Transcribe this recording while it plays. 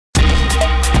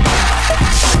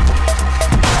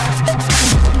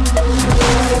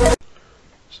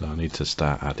So I need to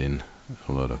start adding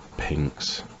a lot of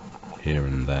pinks here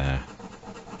and there,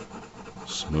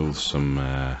 smooth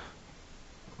some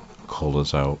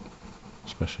colours out,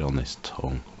 especially on this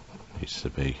tongue. It needs to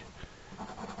be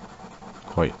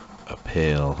quite a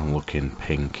pale looking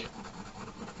pink.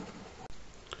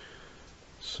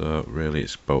 So really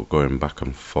it's about going back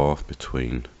and forth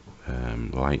between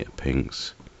lighter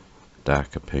pinks,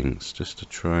 darker pinks, just to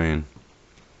try and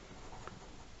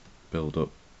build up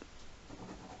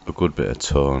a good bit of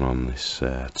tone on this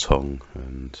tongue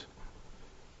and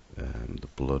the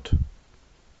blood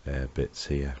bits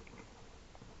here.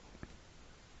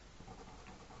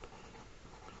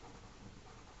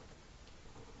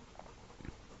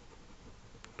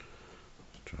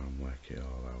 Just try and work it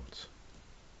all out.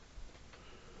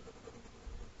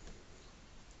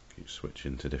 Keep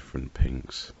switching to different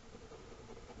pinks.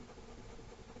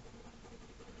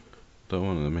 Don't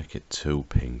want to make it too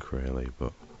pink really,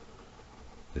 but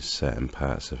there's certain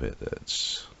parts of it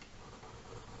that's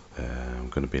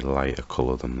going to be lighter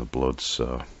colour than the blood,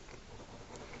 so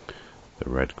the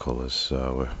red colours,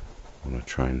 so I want to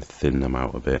try and thin them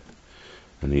out a bit,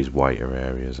 and these whiter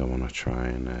areas I want to try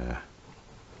and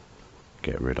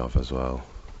get rid of as well,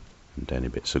 and any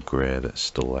bits of grey that's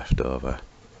still left over,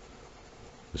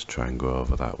 just try and go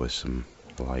over that with some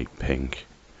light pink.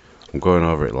 I'm going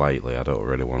over it lightly, I don't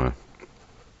really want to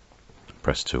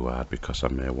press too hard because I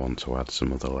may want to add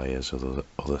some other layers of the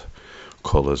other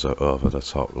colours over the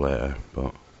top later,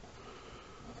 but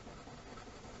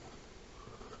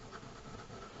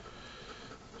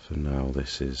for now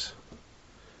this is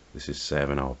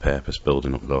serving our purpose,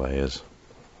 building up the layers.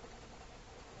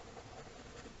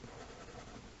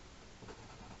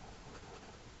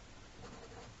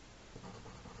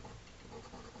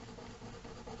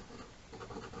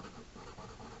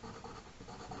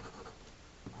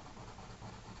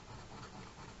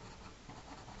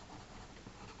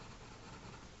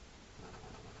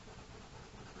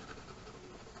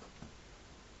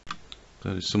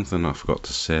 There is something I forgot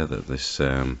to say, that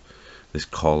this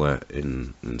collar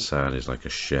inside is like a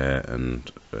shirt,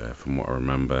 and from what I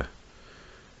remember,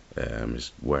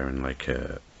 is wearing like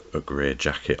a grey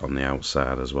jacket on the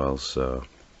outside as well. So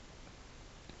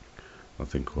I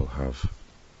think we'll have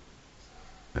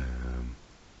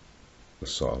the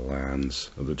sort of lines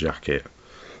of the jacket,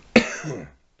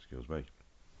 excuse me,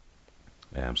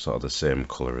 sort of the same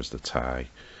colour as the tie.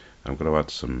 I'm going to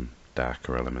add some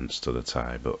darker elements to the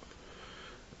tie, but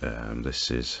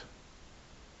this is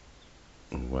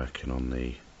working on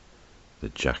the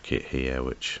jacket here,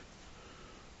 which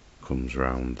comes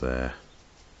round there.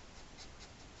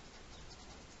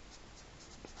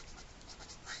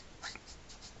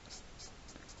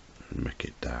 And make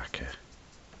it darker.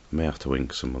 I may have to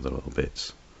ink some other little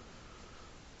bits,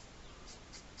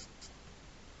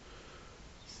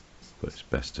 but it's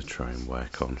best to try and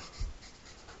work on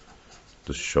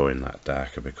just showing that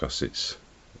darker, because it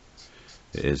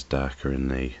is darker in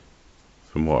the,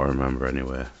 from what I remember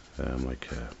anyway, like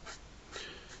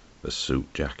a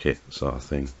suit jacket sort of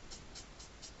thing.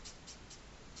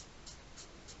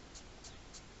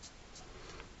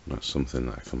 That's something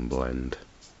that I can blend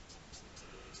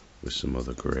with some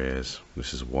other greys.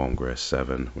 This is warm grey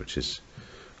 7, which is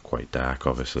quite dark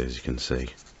obviously, as you can see,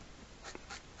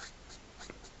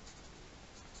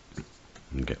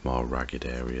 and get more ragged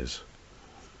areas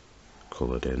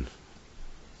coloured in.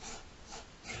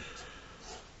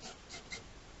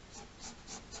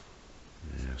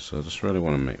 So I just really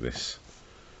want to make this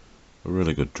a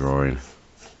really good drawing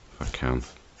if I can.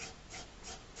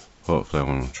 Hopefully I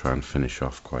want to try and finish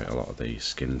off quite a lot of the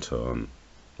skin tone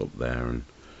up there and,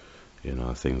 you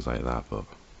know, things like that, but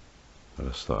I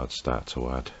just thought I'd start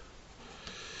to add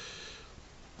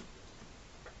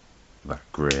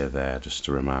that grey there just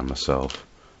to remind myself.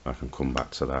 I can come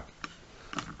back to that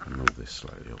and move this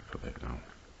slightly up a bit now.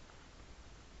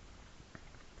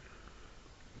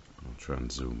 I'll try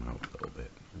and zoom out a little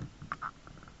bit.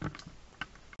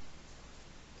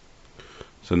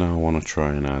 So now I want to try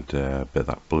and add a bit of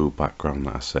that blue background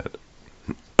that I said.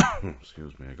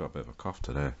 Excuse me, I got a bit of a cough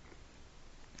today.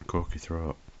 Croaky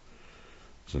throat.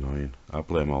 It's annoying. I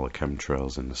blame all the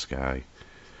chemtrails in the sky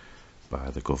by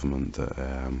the government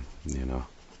that, you know,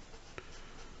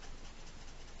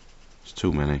 it's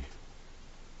too many.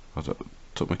 I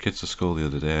took my kids to school the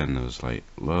other day and there was like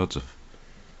loads of,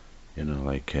 you know,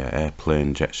 like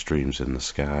airplane jet streams in the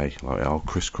sky, like all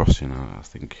crisscrossing. I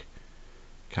think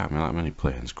can't be that many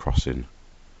planes crossing,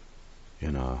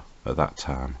 you know, at that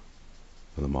time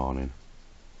of the morning.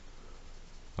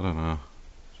 I don't know,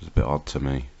 it's a bit odd to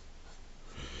me.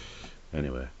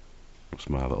 Anyway, that's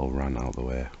my little rant out of the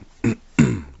way.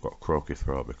 I've got croaky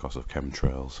throat because of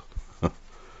chemtrails.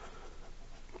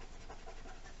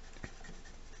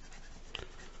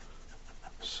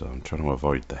 So I'm trying to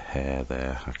avoid the hair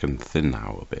there. I can thin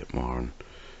out a bit more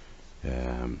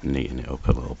and neaten it up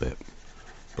a little bit.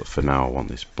 But for now I want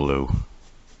this blue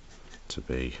to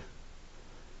be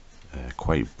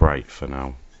quite bright for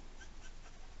now.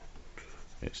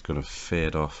 It's going to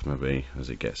fade off maybe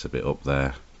as it gets a bit up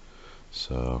there.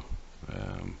 So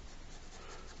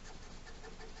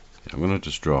I'm going to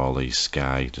just draw the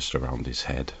sky just around his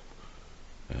head,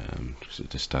 because it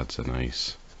just adds a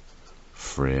nice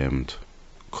framed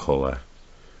colour,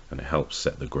 and it helps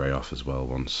set the grey off as well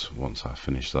once I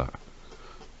finish that.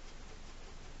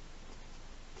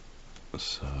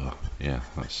 So yeah,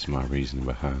 that's my reasoning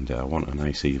behind it. I want a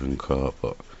nice even coat,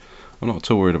 but I'm not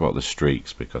too worried about the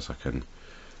streaks because I can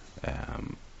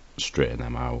straighten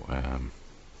them out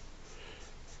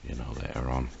you know, later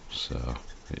on, so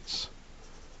it's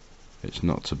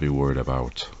not to be worried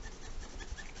about.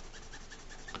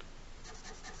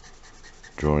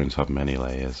 Drawings have many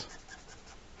layers,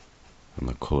 and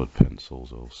the coloured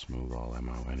pencils will smooth all them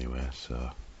out anyway,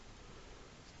 so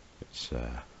it's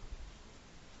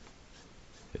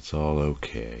all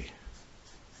okay,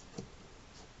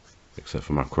 except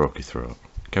for my croaky throat.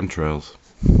 Chemtrails.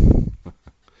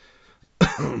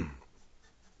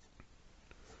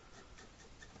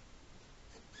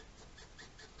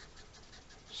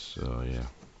 So yeah.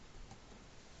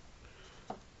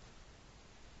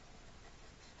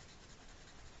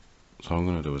 So what I'm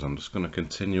going to do is I'm just going to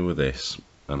continue with this,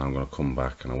 and I'm going to come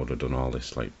back, and I would have done all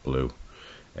this like blue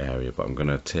area, but I'm going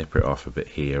to taper it off a bit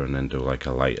here and then do like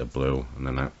a lighter blue, and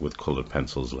then with coloured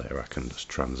pencils later I can just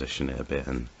transition it a bit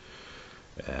and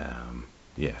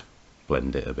yeah,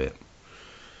 blend it a bit,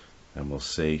 and we'll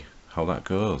see how that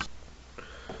goes.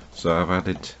 So I've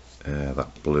added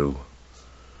that blue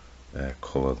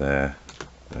colour there,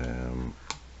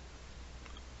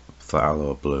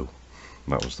 phthalo blue,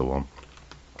 that was the one.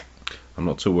 I'm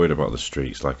not too worried about the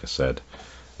streaks, like I said.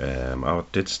 I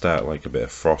did start like a bit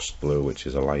of frost blue, which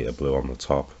is a lighter blue on the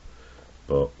top,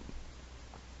 but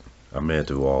I may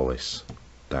do all this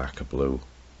darker blue,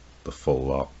 the full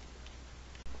lot.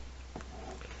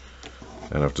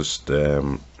 And I've just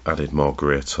added more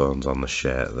grey tones on the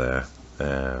shirt there.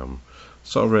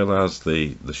 So I realised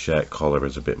the shirt collar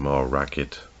is a bit more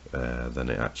ragged than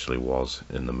it actually was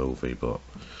in the movie, but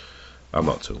I'm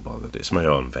not too bothered. It's my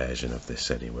own version of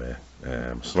this anyway.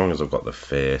 As long as I've got the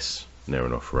face near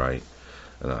enough right,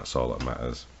 and that's all that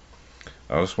matters.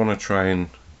 I just want to try and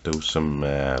do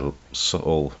some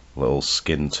subtle little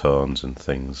skin tones and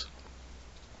things.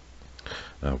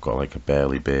 I've got like a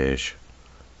barely beige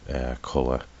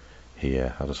colour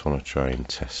here. I just want to try and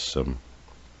test some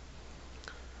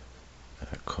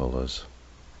colours.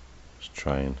 Just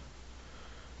try and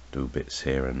do bits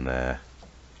here and there.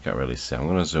 You can't really see. I'm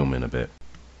going to zoom in a bit.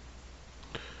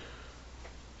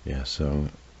 Yeah, so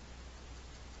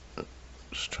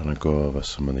just trying to go over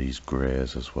some of these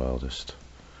greys as well. Just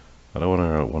I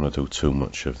don't want to do too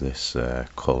much of this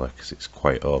colour because it's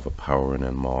quite overpowering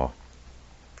and more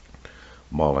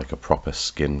like a proper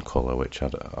skin colour, which I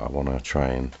want to try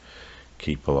and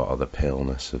keep a lot of the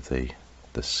paleness of the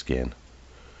skin.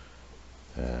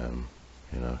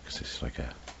 You know, because it's like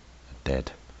a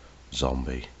dead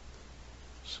zombie.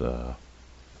 So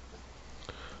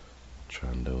try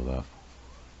and do that.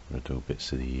 I'm gonna do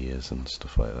bits of the ears and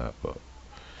stuff like that,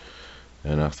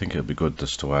 and I think it'd be good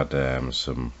just to add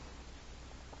some,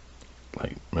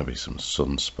 like maybe some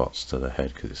sunspots to the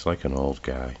head, because it's like an old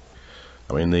guy.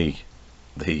 I mean I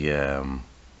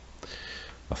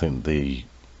think the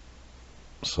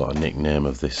sort of nickname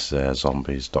of this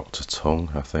zombie is Dr. Tongue,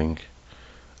 I think.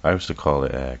 I used to call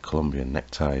it Colombian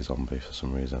necktie zombie for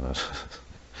some reason.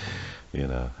 You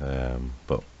know,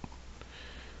 but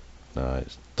no,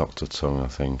 it's Dr. Tongue, I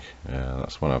think.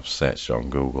 That's when I've searched on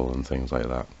Google and things like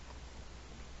that.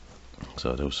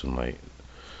 So I do some like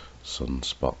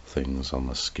sunspot things on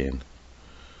the skin.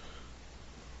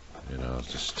 You know,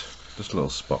 just little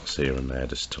spots here and there,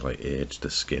 just to like age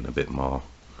the skin a bit more.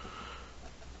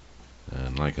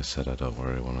 And like I said, I don't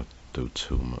really want to do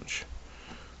too much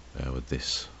with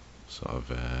this sort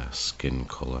of skin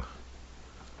colour.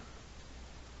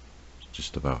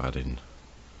 Just about adding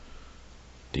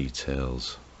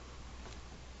details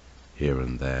here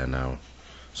and there now.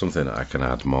 Something that I can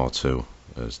add more to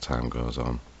as time goes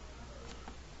on,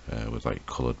 with like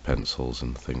coloured pencils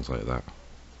and things like that.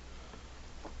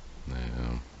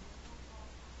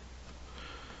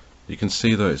 You can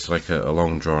see that it's like a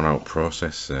long drawn out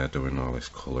process doing all this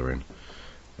colouring.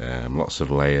 Lots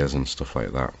of layers and stuff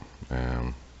like that.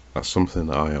 That's something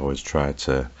that I always try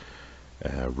to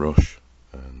rush,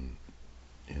 and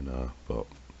you know, but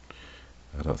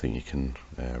I don't think you can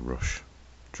rush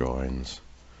drawings,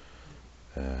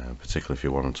 particularly if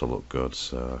you want them to look good.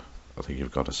 So I think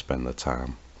you've got to spend the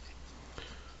time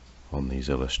on these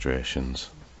illustrations.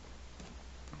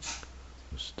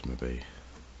 Just maybe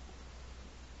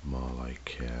more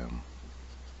like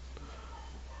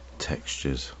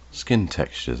textures, skin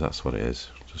textures, that's what it is.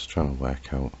 Just trying to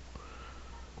work out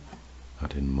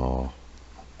adding more.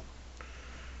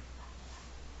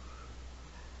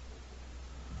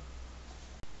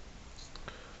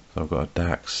 So I've got a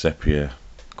dark sepia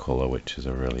colour, which is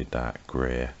a really dark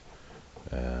grey.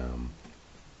 I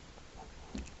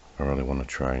really want to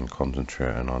try and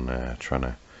concentrate on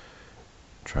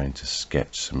trying to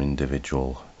sketch some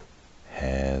individual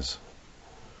hairs,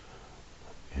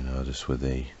 you know, just with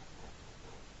the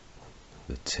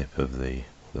tip of the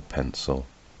pencil,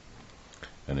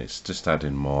 and it's just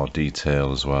adding more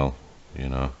detail as well, you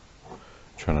know,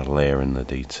 trying to layer in the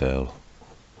detail,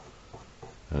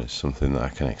 and it's something that I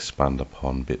can expand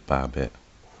upon bit by bit.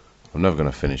 I'm never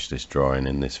going to finish this drawing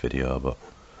in this video, but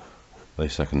at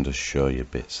least I can just show you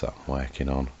bits that I'm working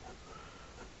on,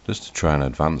 just to try and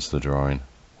advance the drawing.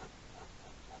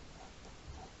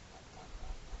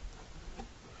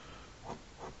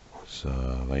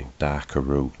 So like darker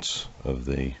roots of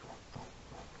the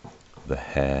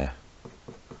hair,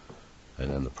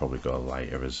 and then they'll probably go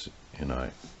lighter as, you know,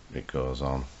 it goes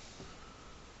on.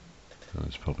 And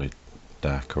there's probably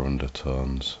darker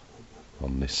undertones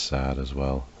on this side as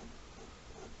well,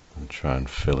 and try and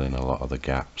fill in a lot of the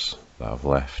gaps that I've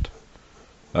left.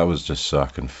 That was just so I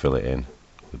can fill it in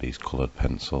with these coloured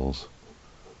pencils.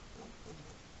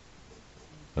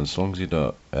 And as long as you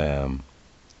don't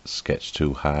sketch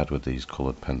too hard with these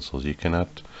coloured pencils, you can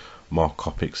add more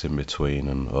Copics in between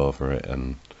and over it,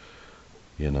 and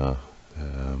you know,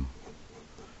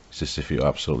 it's just if you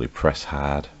absolutely press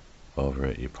hard over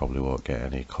it, you probably won't get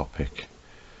any Copic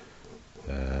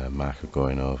marker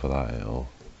going over that. Well,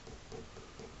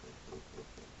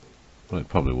 it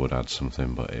probably would add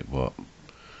something, but it won't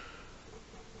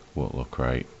look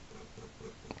right.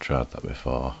 Tried that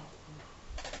before.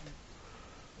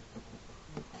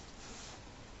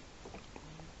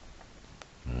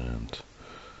 And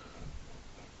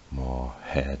more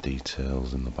hair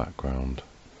details in the background,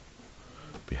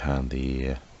 behind the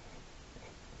ear.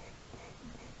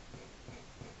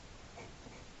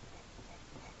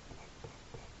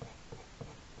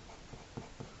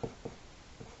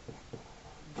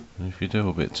 And if you do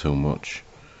a bit too much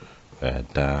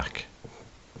dark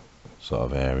sort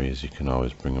of areas, you can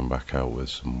always bring them back out with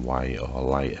some white or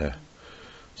lighter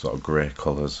sort of grey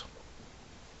colours.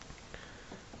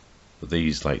 But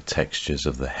these like textures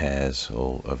of the hairs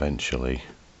will eventually,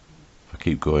 if I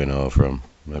keep going over them,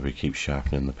 maybe keep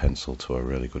sharpening the pencil to a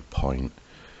really good point,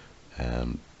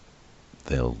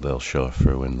 they'll show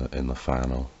through in the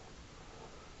final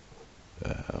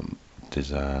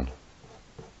design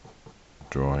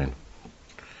drawing.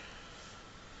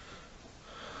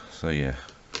 So yeah,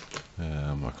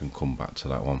 I can come back to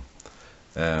that one.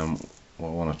 What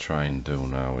I want to try and do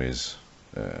now is,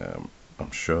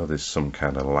 I'm sure there's some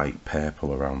kind of light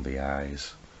purple around the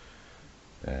eyes,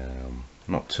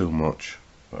 not too much,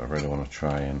 but I really want to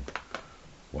try and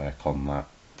work on that.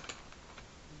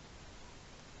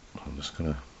 I'm just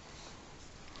going to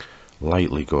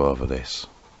lightly go over this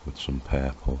with some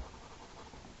purple.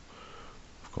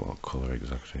 I've got what colour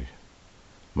exactly?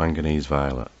 Manganese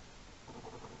violet.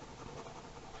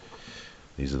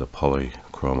 These are the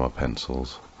polychromos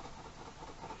pencils.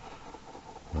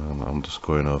 And I'm just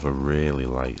going over really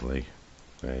lightly.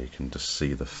 You can just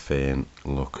see the faint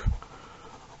look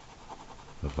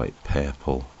of like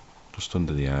purple just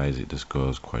under the eyes. It just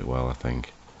goes quite well, I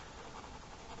think.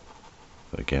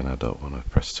 But again, I don't want to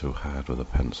press too hard with a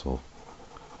pencil.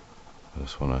 I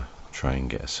just want to try and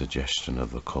get a suggestion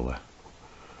of the colour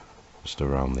just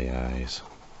around the eyes.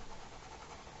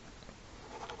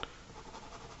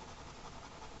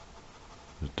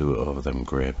 Just do it over them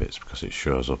grey bits because it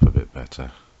shows up a bit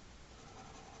better.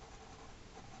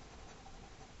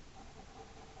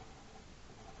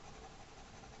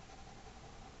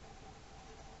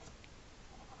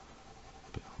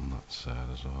 Bit on that side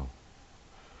as well.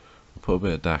 I'll put a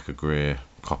bit of darker grey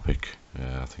Copic.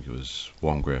 I think it was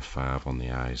 1 grey 5 on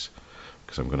the eyes,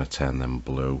 because I'm going to turn them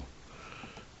blue.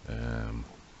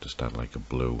 Just add like a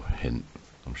blue hint.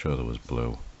 I'm sure there was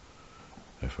blue,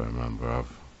 if I remember.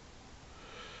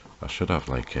 I should have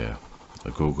like a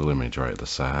Google image right at the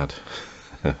side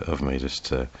of me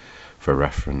just for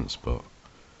reference, but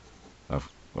I've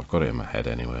got it in my head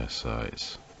anyway, so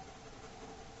it's,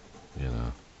 you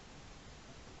know.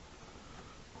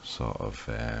 sort of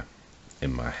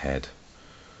in my head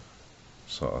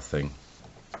sort of thing.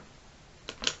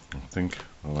 I think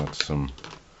I'll add some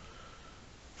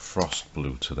frost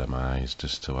blue to them eyes,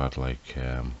 just to add like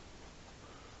a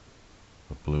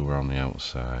blue around the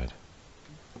outside.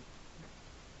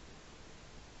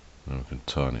 And we can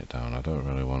tone it down. I don't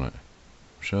really want it.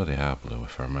 I'm sure they are blue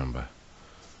if I remember.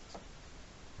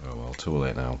 Oh well, too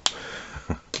late now.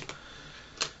 Let's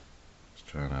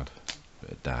try and add a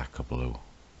bit of darker blue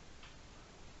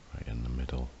right in the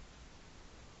middle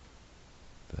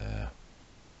there.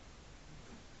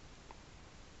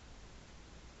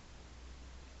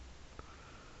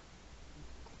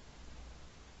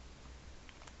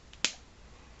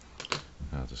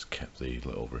 I just kept the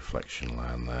little reflection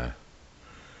line there.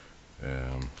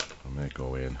 I may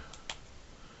go in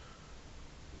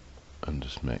and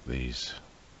just make these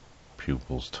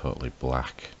pupils totally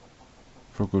black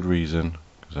for a good reason,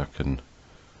 because I can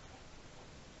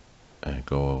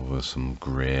go over some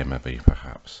grey maybe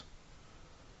perhaps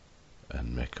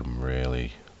and make them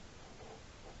really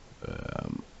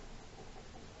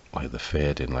like they're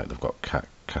fading, like they've got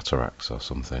cataracts or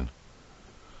something.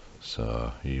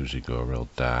 So you usually go real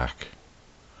dark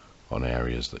on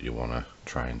areas that you want to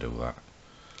try and do that.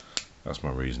 That's my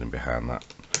reasoning behind that.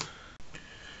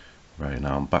 Right,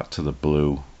 now I'm back to the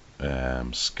blue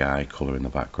sky colour in the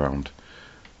background.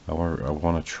 I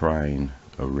want to try and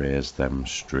erase them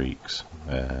streaks.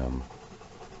 I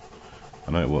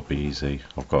know it won't be easy.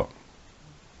 I've got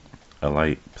a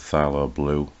light phthalo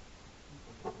blue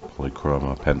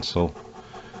polychromos pencil.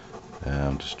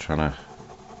 I'm just trying to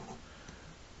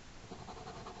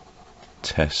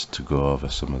test to go over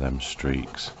some of them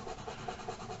streaks.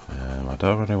 I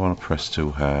don't really want to press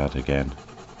too hard again.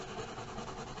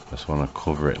 Just want to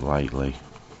cover it lightly,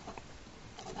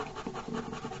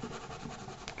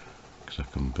 because I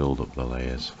can build up the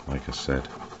layers, like I said.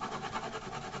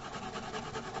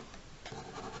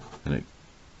 And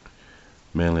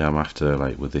mainly I'm after,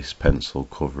 like with this pencil,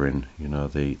 covering, you know,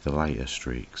 the lighter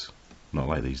streaks, not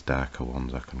like these darker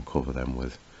ones. I can cover them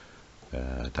with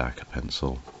a darker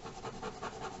pencil.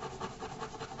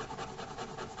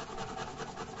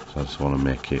 So I just want to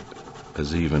make it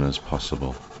as even as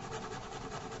possible,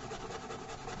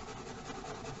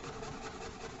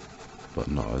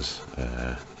 but not as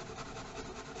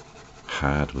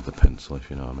hard with the pencil, if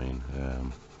you know what I mean.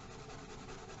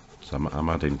 So I'm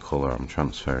adding colour, I'm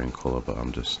transferring colour, but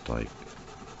I'm just like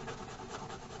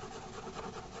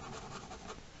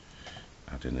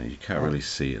adding it. You can't really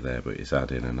see it there, but it's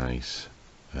adding a nice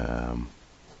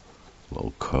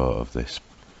little coat of this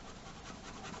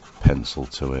pencil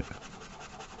to it.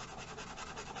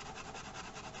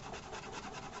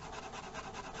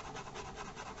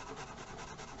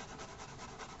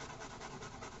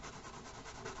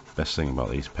 Best thing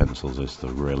about these pencils is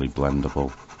they're really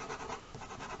blendable,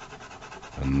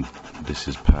 and this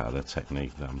is part of the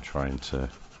technique that I'm trying to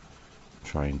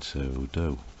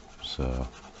do. So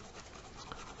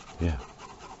yeah,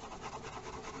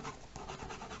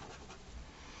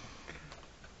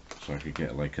 so I could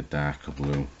get like a darker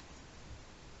blue.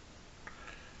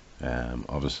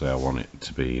 Obviously I want it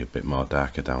to be a bit more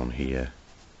darker down here,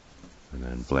 and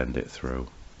then blend it through,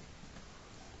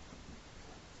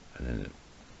 and then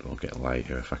it'll get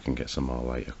lighter if I can get some more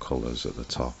lighter colours at the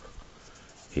top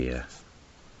here,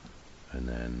 and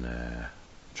then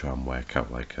try and work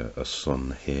out like a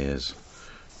sun haze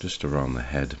just around the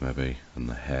head maybe, and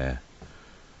the hair,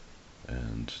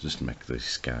 and just make the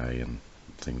sky and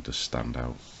thing just stand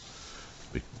out.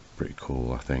 Be pretty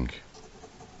cool, I think.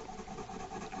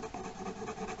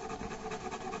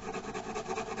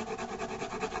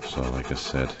 So like I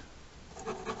said,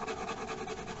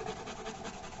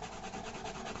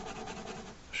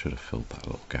 should have filled that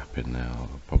little gap in there.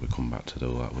 I'll probably come back to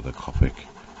do that with a Copic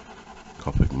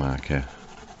marker.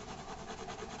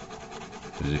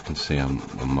 As you can see, I'm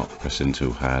not pressing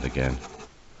too hard again.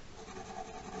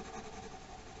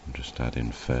 I'm just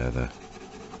adding further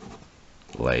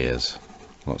layers,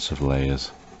 lots of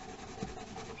layers.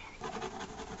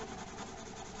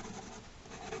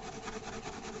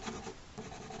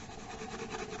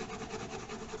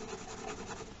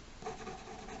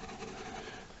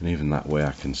 And even that way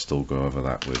I can still go over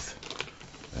that with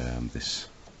this,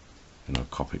 you know,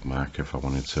 Copic marker if I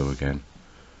wanted to again,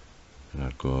 and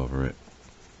I'd go over it.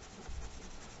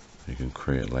 You can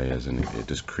create layers, and it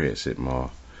just creates it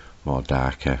more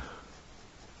darker.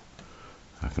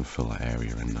 I can fill that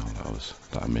area in now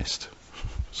that I missed for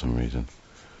some reason.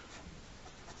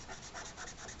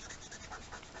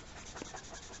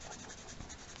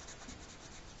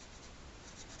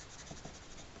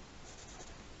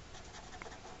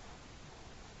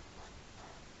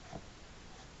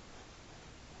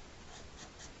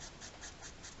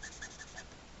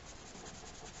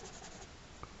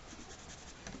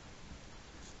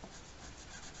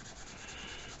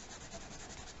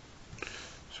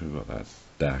 So we've got that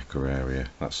darker area.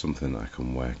 That's something that I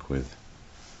can work with,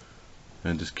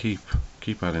 and just keep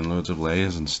adding loads of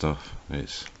layers and stuff.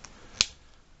 It's,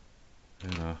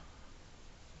 you know,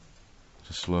 it's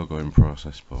a slow going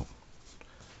process, but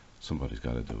somebody's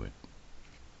got to do it.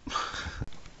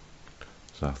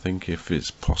 So I think if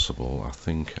it's possible, I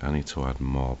think I need to add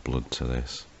more blood to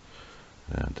this.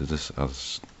 There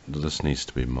just needs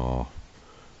to be more.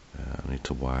 I need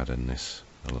to widen this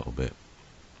a little bit,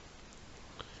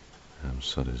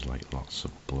 so there's like lots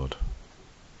of blood.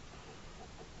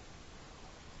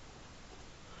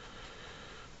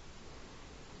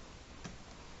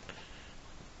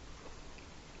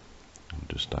 And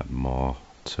just add more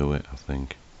to it, I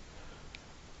think.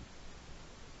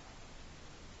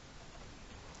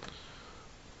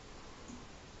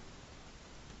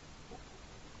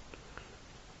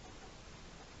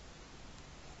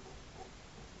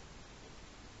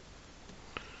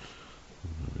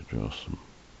 Draw some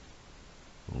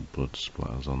little blood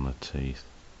splatters on the teeth.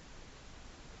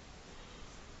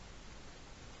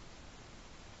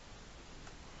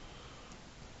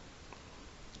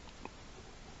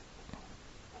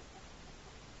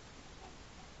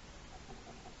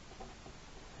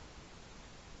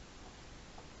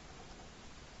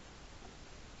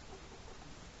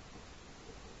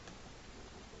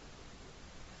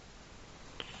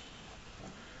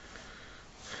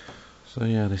 So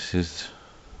yeah, this is,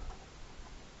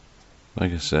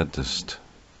 like I said, just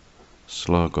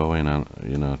slow going and,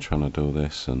 you know, trying to do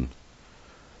this, and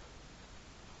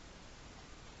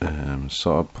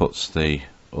sort of puts the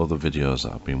other videos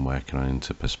that I've been working on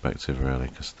into perspective, really,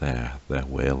 because they're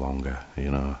way longer,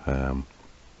 you know.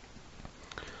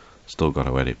 Still got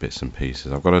to edit bits and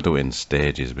pieces. I've got to do it in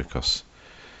stages, because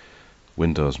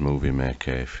Windows Movie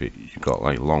Maker, if you've got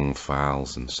like long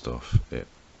files and stuff,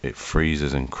 it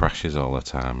freezes and crashes all the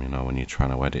time, you know, when you're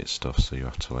trying to edit stuff. So you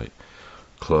have to like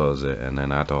close it and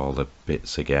then add all the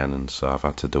bits again, and so I've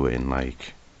had to do it in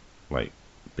like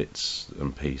bits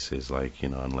and pieces, like, you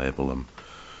know, and label them,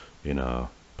 you know,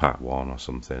 part 1 or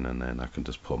something, and then I can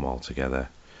just put them all together.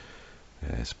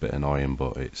 It's a bit annoying,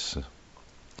 but it's,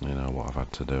 you know, what I've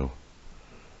had to do.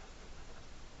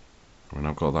 I mean,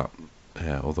 I've got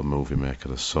that other movie maker,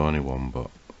 the Sony one,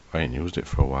 but I ain't used it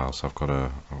for a while, so I've got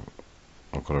to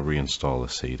reinstall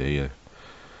the CD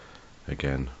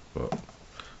again, but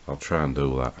I'll try and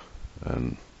do that,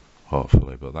 and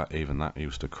hopefully, but even that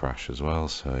used to crash as well,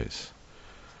 so it's,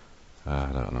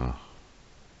 I don't know,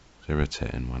 it's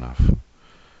irritating when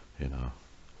you know,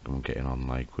 I'm getting on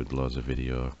like with loads of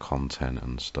video content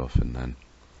and stuff, and then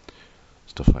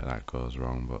stuff like that goes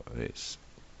wrong, but it's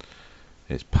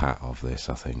part of this,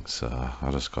 I think, so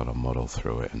I just gotta muddle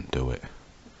through it and do it.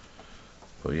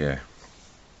 But yeah,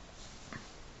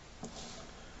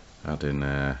 adding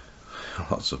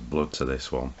lots of blood to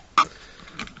this one.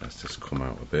 Let's just come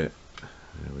out a bit.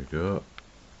 There we go.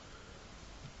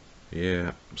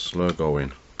 Yeah, slow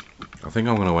going. I think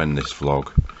I'm going to end this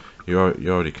vlog. You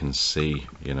already can see,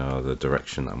 you know, the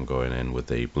direction that I'm going in with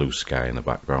the blue sky in the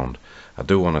background. I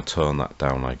do want to tone that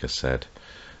down, like I said.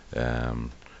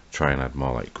 Try and add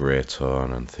more like grey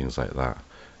tone and things like that.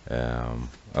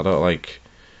 I don't like,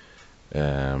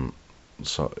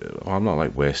 so I'm not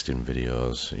like wasting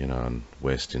videos, you know, and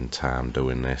wasting time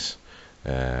doing this.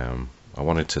 I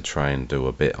wanted to try and do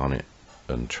a bit on it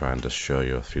and try and just show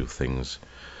you a few things,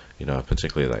 you know,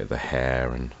 particularly like the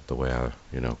hair and the way I,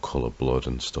 you know, colour blood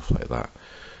and stuff like that.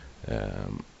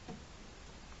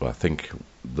 But I think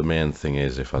the main thing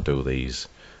is, if I do these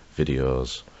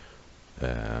videos,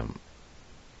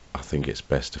 I think it's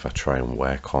best if I try and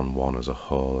work on one as a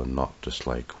whole, and not just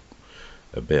like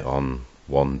a bit on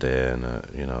one day and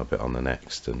you know, a bit on the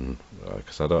next, and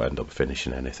because I don't end up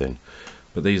finishing anything.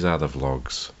 But these are the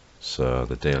vlogs, so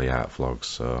the daily art vlogs,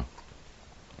 so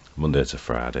Monday to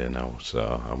Friday now,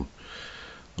 so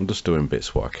I'm just doing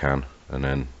bits what I can, and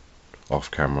then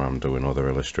off camera I'm doing other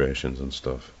illustrations and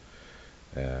stuff.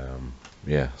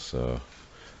 Yeah, so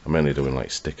I'm only doing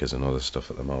like stickers and other stuff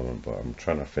at the moment, but I'm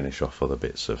trying to finish off other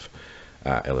bits of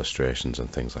art illustrations and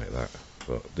things like that.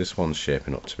 But this one's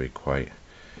shaping up to be quite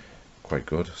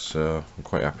good, so I'm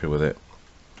quite happy with it.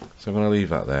 So I'm going to leave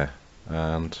that there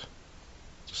and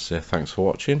just say thanks for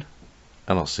watching,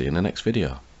 and I'll see you in the next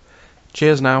video.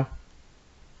 Cheers now.